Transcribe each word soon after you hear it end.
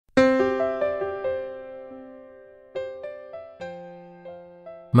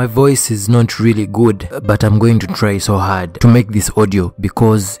My voice is not really good, but I'm going to try so hard to make this audio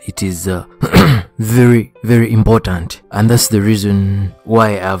because it is very, very important. And that's the reason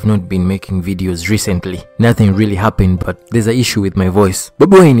why I have not been making videos recently. Nothing really happened, but there's an issue with my voice.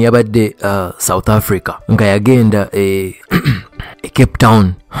 Bobiwine yabadde South Africa nga yagenda Cape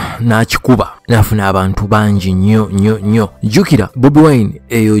Town n'akikuba n'afuna abantu bangi nnyo. Jukira Bobiwine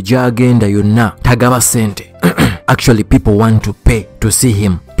eyo gy'agenda yonna tagaba sente. Actually, people want to pay to see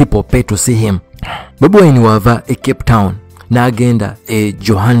him. People pay to see him. Bobiwine wava Cape Town n'agenda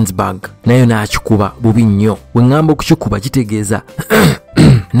Johannesburg nayo n'akikuba bubi nnyo. We ngamba okukikuba kitegeeza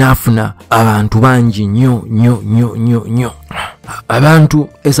n'afuna abantu bangi nnyo. Abantu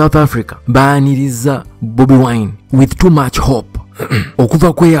South Africa baaniriza Bobiwine with too much hope.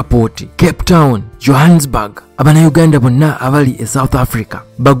 Okuva ku airport, Cape Town, Johannesburg, Abannayuganda bonna abali South Africa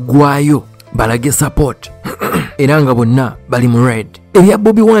baggwayo balage support. Era nga bonna bali mu red. Ebya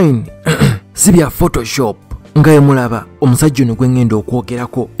Bobiwine si bya Photoshop nga mulaba omusajja ono gwe ngenda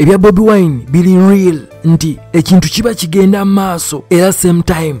okwogerako. Ebya Bobiwine bili real nti ekintu kiba kigenda maaso era same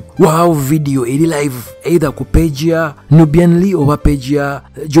time wow video eri live either ku page ya Nubian Lee oba page ya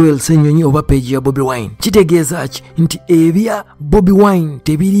Joel Senyonyi oba page ya Bobiwine. Kitegeeza ki nti ebya Bobiwine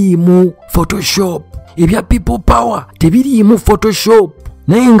tebiriimu Photoshop, ebya People Power tebiriimu Photoshop.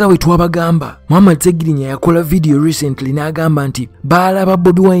 Naye nga bwe twabagamba, Muhammad Segirinya yakola video recently n'agamba nti baalaba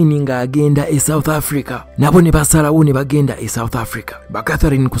Bobiwine nga agenda South Africa nabo ne basalawo ne bagenda South Africa. Ba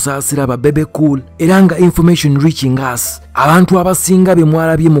Catherine Kusaasira, ba Bebe Cool, era nga information reaching us. Abantu abasinga be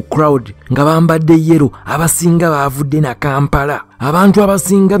mwalabye mu crowd nga bambadde yero abasinga baavudde na Kampala. Abantu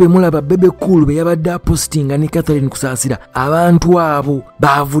abasinga be mulaba Bebe Cool be yabadde postinga ne Catherine Kusaasira, abantu abo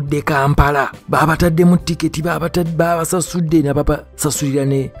baavudde Kampala. Babatadde mu tiketi, babasasudde na babasasulira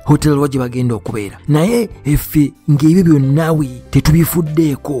ne hotel waje bagenda okubeera. Naye effe ng'ebyo byonna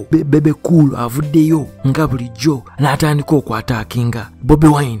tetubifuddeeko. Bebe Cool avuddeyo nga bulijjo n'atandika okwataakinga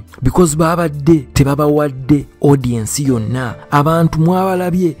Bobiwine because babadde tebabawadde audience yonna. Abantu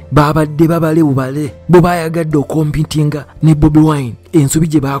mwabalabye babadde babale bubale bo bayagadde okompitinga ne Bobiwine. Ensobi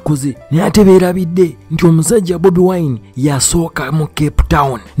gye baakoze naye ate beerabidde nti omusajja Bobiwine yasooka mu Cape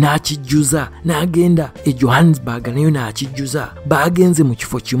Town n'akijjuza, n'agenda Johannesburg nayo n'akijjuza. Baagenze mu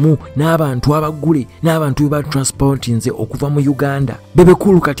kifo kimu n'abantu abagule n'abantu be batransportinze okuva mu Uganda. Bebe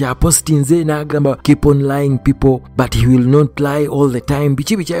Cool kati apostinze n'agamba keep on lying people but he will not lie all the time.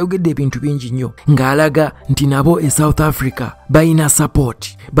 Biki bikyayogedde ebintu bingi nnyo ng'alaga nti nabo South Africa bayina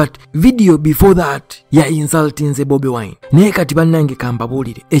support, but video before that ya insultinze Bobiwine. Naye kati bannange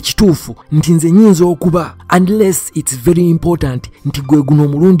kambabuulire ekituufu nti nze nyinza okuba unless it's very important nti gwe guno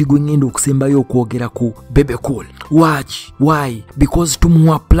omulundi gwe ngenda okusembayo okwogera ku Bebe Cool. Why? Because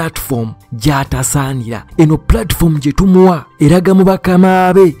tumuwa platform gy'atasaanira. Eno platform gye tumuwa eraga mu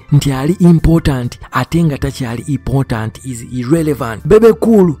bakama be nti ali important ate nga takyali important, is irrelevant. Bebe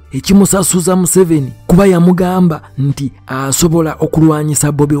Cool ekimusasuza Museveni kuba yamugamba nti asobola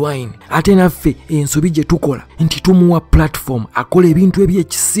okulwanyisa Bobiwine. Ate naffe ensobi gye tukola nti tumuwa platform akola ebintu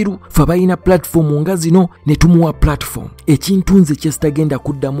ebyekisiru. Fe balina platform nga zino ne tumuwa platform. Ekintu nze kyesitagenda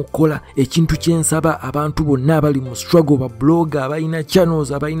kuddamu kukola, ekintu kyensaba abantu bonna abali mu struggle, ba blogger abalina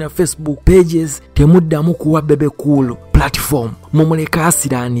channels, abalina Facebook pages, temuddamu kuwa Bebe Cool platform. Mumuleka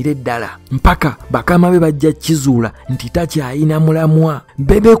asiraanire ddala mpaka bakama be bajja kizuula nti takyayina mulamwa.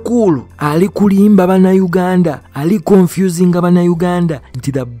 Bebe Cool ali kulimba Bannayuganda, ali confusing Bannayuganda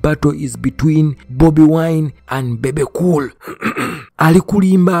nti the battle is between Bobiwine and Bebe Cool. Ali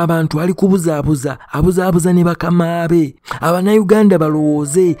kulimba abantu, ali abuzaabuza ne bakama be. Abannayuganda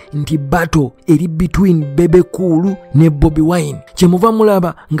balowooze nti battle eri between Bebe Cool ne Bobiwine. Kyemuva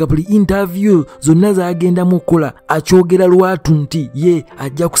mulaba nga buli interview zonna zagenda mukola akyogera lwatu nti ye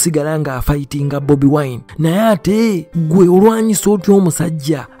ajja kusigala nga afightinga Bobiwine. Naye ate gwe olwanyisa otyo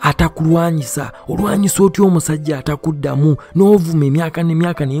omusajja atakulwanyisa, olwanyisa otyo omusajja atakuddamu, n'ovuma emyaka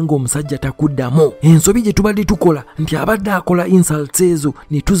n'emyaka naye ng'omusajja takuddamu. Ensobi gye tubadde tukola nti abadde akola insults ezo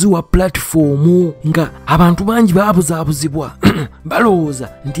ne tuziwa platform nga abantu bangi baabuzaabuzibwa balowooza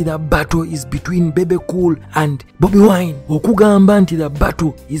nti the battle is between Bebe Cool and Bobiwine. Okugamba nti the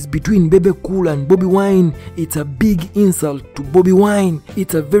battle is between Bebe Cool and Bobiwine, it's a big insult to Bobiwine.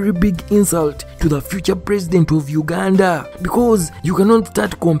 It's a very big insult to the future president of Uganda, because you cannot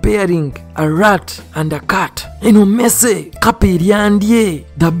start comparing a rat and a cat. Eno mese kape eryandye.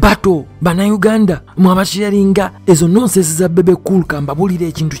 The battle Bannayuganda mwabasharinga ezo nonsense za Bebe Cool kambabulira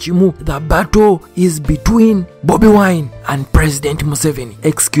ekintu kimu. The battle is between Bobiwine and President Museveni.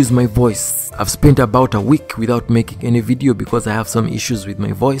 Excuse my voice. I've spent about a week without making any video because I have some issues with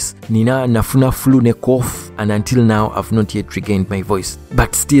my voice. Nina nafuna flu ne cough, and until now I've not yet regained my voice.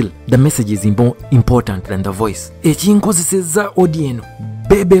 But still, the message is more important than the voice. Ekinkozeseza audio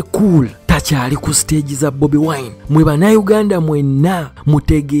Bebe Cool takyali ku stage za Bobiwine. Mwe bannayuganda mwenna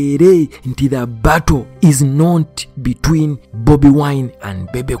mutegeere nti the battle is not between Bobiwine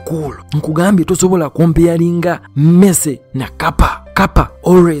and Bebe Cool. Nkugambye tosobola comparinga Mese na Kapa. Kapa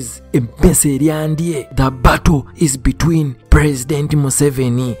always Mese eryandye. The battle is between President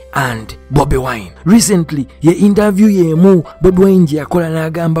Museveni and Bobiwine. Recently, ye interview yemu Bobiwine gye yakola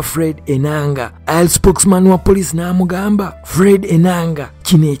n'agamba Fred Enanga, al spokesman wa police n'amugamba, Fred Enanga,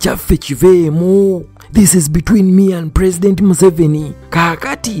 kino ekyaffe kiveemu. This is between me and President Museveni.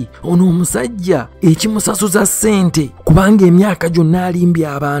 Kaakati ono omusajja ekimusasuza ssente kubanga emyaka gyonna alimbye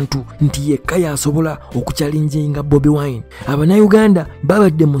abantu nti yekka yasobola okuchalinginga Bobiwine. Abannayuganda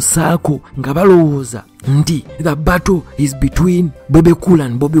babadde mu saako nga balowooza nti the battle is between Bebe Cool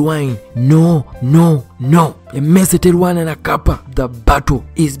and Bobiwine. No. Emmese terwana na Kapa. The battle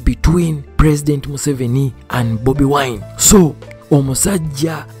is between President Museveni and Bobiwine. So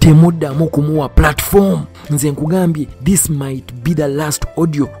omusajja temuddamu kumuwa platform. Nze nkugambye this might be the last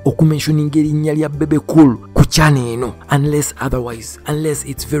audio okumentioninga erinnya lya Bebe Cool ku channel eno, unless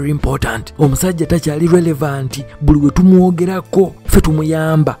it's very important. Omusajja takyali relevant. Buli we tumwogerako ffe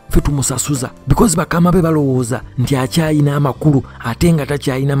tumuyamba, ffe tumusasuza because bakama be balowooza nti akyayina amakulu ate nga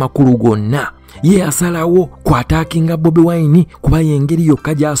takyayina makulu gonna. Ye asalawo kwataakinga Bobiwine kuba yengeri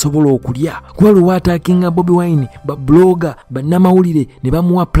yokka gy'asobola okulya. Kuba lwe waataakinga Bobiwine babloga bannamawulire ne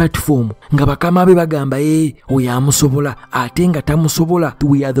bamuwa platform nga bakama be bagamba oyo amusobola ate nga tamusobola.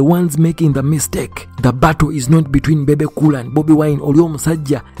 We are the ones making the mistake. The battle is not between Bebe Cool and Bobiwine. Oli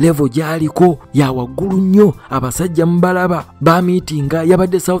omusajja level gy'aliko ya waggulu nnyo. Abasajja mubalaba bamiitinga,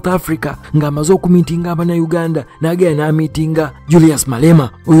 yabadde South Africa ng'amaze okumiitinga Abannayuganda n'agenda n'amiitinga Julius Malema.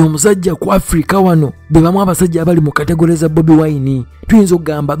 Oyo omusajja ku Africa wano be bamu abasajja abali mu kategori za Bobiwine. Tuyinza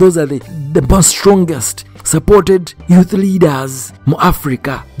okugamba those are the most strongest supported youth leaders mu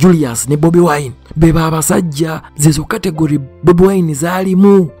Africa. Julius ne Bobiwine beba abasajja zezo kategori Bobiwine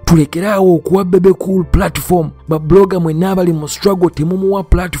zaalimu. Tulekeraawo okuwa Bebe Cool platform. Babloga mwenna abali mu struggle temumuwa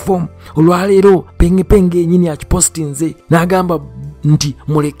platform. Olwaleero penge enyini akipostinze n'agamba nti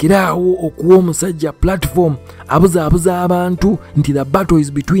mulekeraawo okuwa omusajja platform abuza abantu nti the battle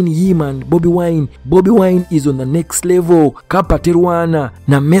is between him and Bobiwine. Bobiwine is on the next level. Kapa terwana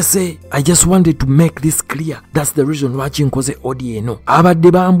na Mese. I just wanted to make this clear. That's the reason why nkoze audio eno.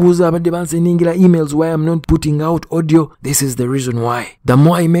 Abadde bambuuza, abadde bansendingira emails why I'm not putting out audio. This is the reason why. The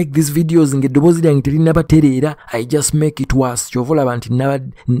more I make these videos ng'eddoboozi lyange terinabatereera, I just make it worse. Kyovola abantu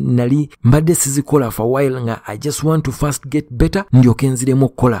nali mbadde sizikola for a while nga I just want to first get better ndyoke nziremu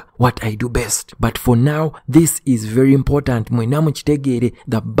okukola what I do best. But for now, this is very important. Mwenna mukitegeere,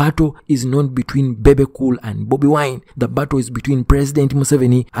 the battle is not between Bebe Cool and Bobiwine. The battle is between President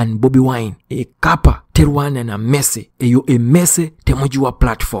Museveni and Bobiwine. Kapa terwana na Mese. Eyo Mese temujiwa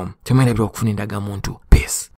platform. Temwena bila okufuna endagamuntu.